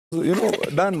You know,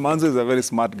 Dan Manzo is a very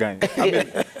smart guy. I mean,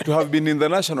 to have been in the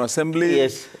National Assembly,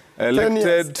 yes,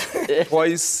 elected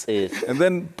twice, yes, and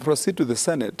then proceed to the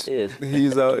Senate. Yes.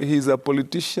 He's a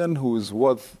politician who is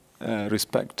worth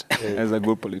respect as a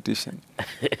good politician.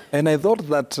 And I thought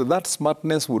that that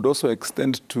smartness would also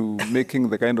extend to making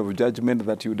the kind of judgment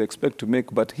that you would expect to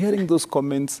make. But hearing those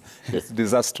comments is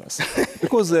disastrous.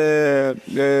 Because,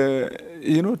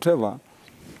 you know, Trevor,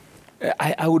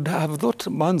 I would have thought,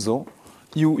 Manzo,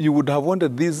 you would have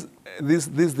wanted this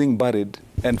thing buried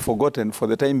and forgotten for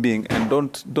the time being, and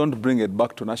don't bring it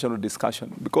back to national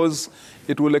discussion, because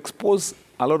it will expose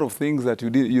a lot of things that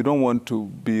you don't want to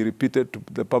be repeated to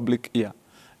the public ear.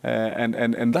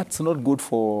 And that's not good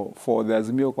for the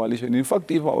Azimio coalition. In fact,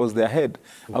 if I was their head,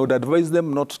 I would advise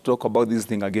them not to talk about this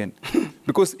thing again.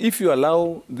 Because if you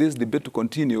allow this debate to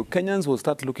continue, Kenyans will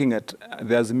start looking at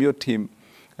the Azimio team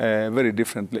very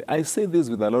differently. I say this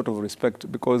with a lot of respect,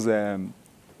 because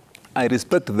I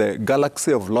respect the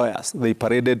galaxy of lawyers they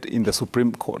paraded in the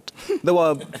Supreme Court. They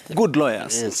were good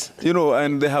lawyers, yes, you know,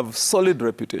 and they have solid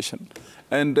reputation.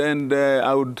 And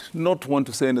I would not want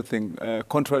to say anything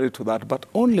contrary to that, but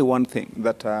only one thing,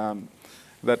 that,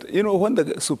 you know, when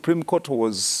the Supreme Court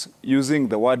was using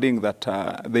the wording that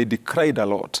they decried a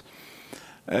lot,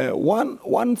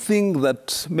 one thing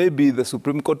that maybe the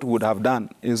Supreme Court would have done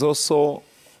is also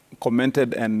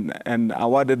commented and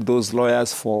awarded those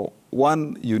lawyers for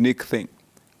one unique thing: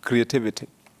 creativity.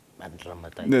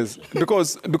 Yes,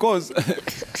 because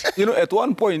you know, at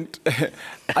one point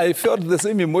I felt the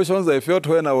same emotions I felt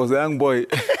when I was a young boy.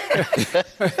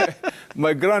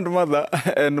 My grandmother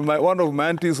and one of my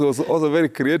aunties was also very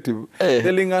creative,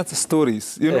 telling us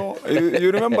stories. You know,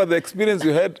 you remember the experience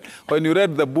you had when you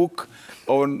read the book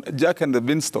on Jack and the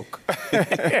Beanstalk.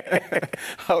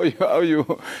 how you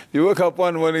wake up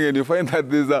one morning and you find that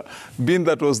there's a bean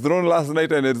that was thrown last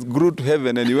night and it grew to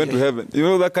heaven and you went to heaven. You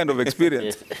know, that kind of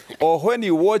experience. Or when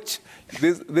you watch,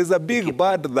 there's a big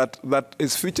bird that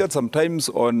is featured sometimes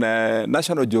on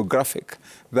National Geographic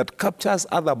that captures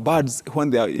other birds when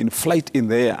they are in flight in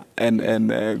the air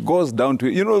and goes down to,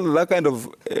 you know, that kind of,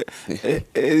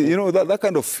 you know, that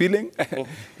kind of feeling.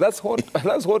 That's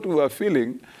what we were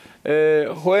feeling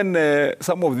when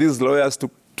some of these lawyers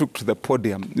took to the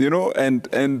podium, you know,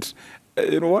 and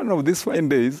you know, one of these fine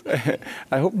days,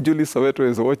 I hope Julie Soweto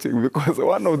is watching, because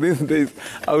one of these days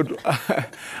I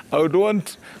would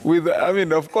want, I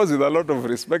mean, of course, with a lot of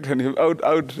respect, and I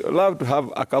would love to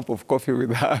have a cup of coffee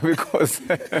with her, because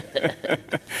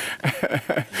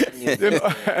you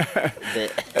know,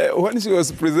 when she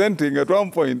was presenting at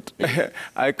one point,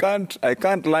 I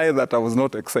can't lie that I was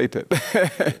not excited.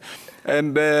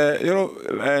 And, you know,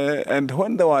 and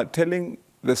when they were telling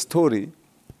the story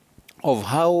of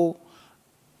how,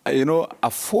 you know,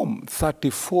 a Form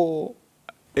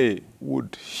 34A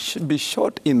would be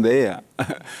shot in the air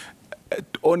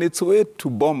on its way to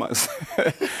bombers.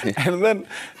 And then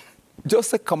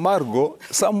Jose Camargo,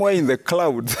 somewhere in the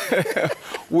clouds,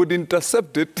 would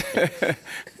intercept it,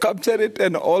 capture it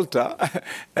and alter,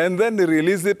 and then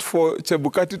release it for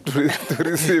Chebukati to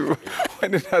receive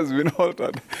when it has been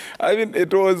altered. I mean,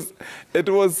 it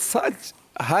was such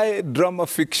high drama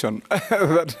fiction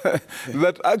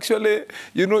that actually,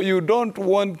 you know, you don't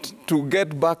want to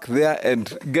get back there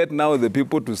and get now the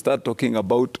people to start talking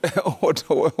about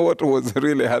what was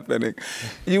really happening.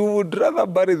 You would rather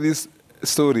bury this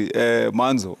story,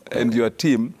 Manzo, and your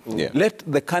team. Let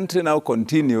the country now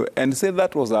continue and say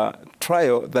that was a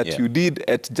trial that you did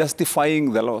at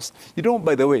justifying the loss. You know,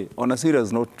 by the way, on a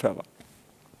serious note, Trevor,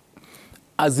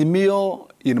 Azimio,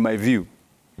 in my view,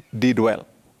 did well,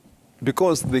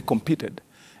 because they competed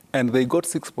and they got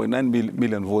 6.9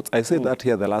 million votes. I said that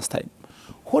here the last time.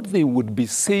 What they would be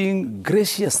saying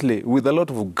graciously, with a lot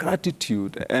of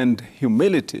gratitude and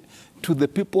humility to the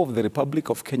people of the Republic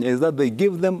of Kenya, is that they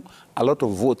gave them a lot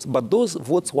of votes, but those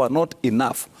votes were not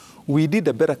enough. We did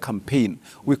a better campaign.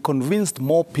 We convinced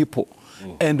more people,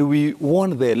 and we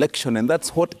won the election, and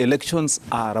that's what elections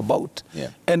are about.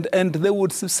 And they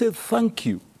would say thank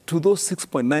you to those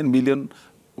 6.9 million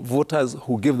voters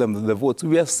who gave them the votes.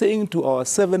 We are saying to our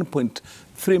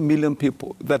 7.3 million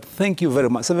people that thank you very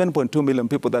much, 7.2 million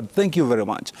people that thank you very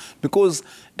much, because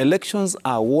elections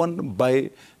are won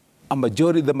by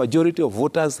the majority of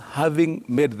voters having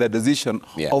made the decision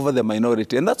over the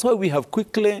minority. And that's why we have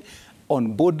quickly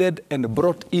onboarded and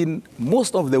brought in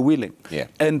most of the willing,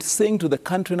 and saying to the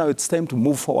country now it's time to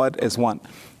move forward as one.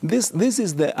 This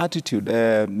is the attitude,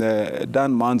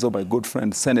 Dan Manzo, my good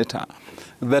friend, Senator,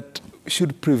 that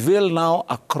should prevail now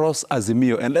across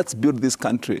Azimio, and let's build this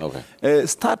country.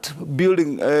 Start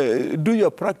building, do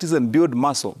your practice and build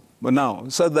muscle. now,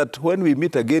 so that when we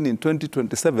meet again in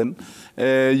 2027,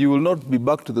 you will not be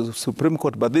back to the Supreme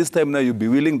Court, but this time now you'll be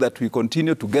willing that we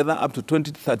continue together up to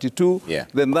 2032. Yeah.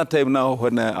 Then that time now,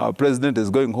 when our president is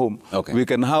going home, we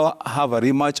can have a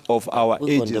rematch of our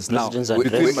ages now,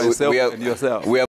 between myself and yourself.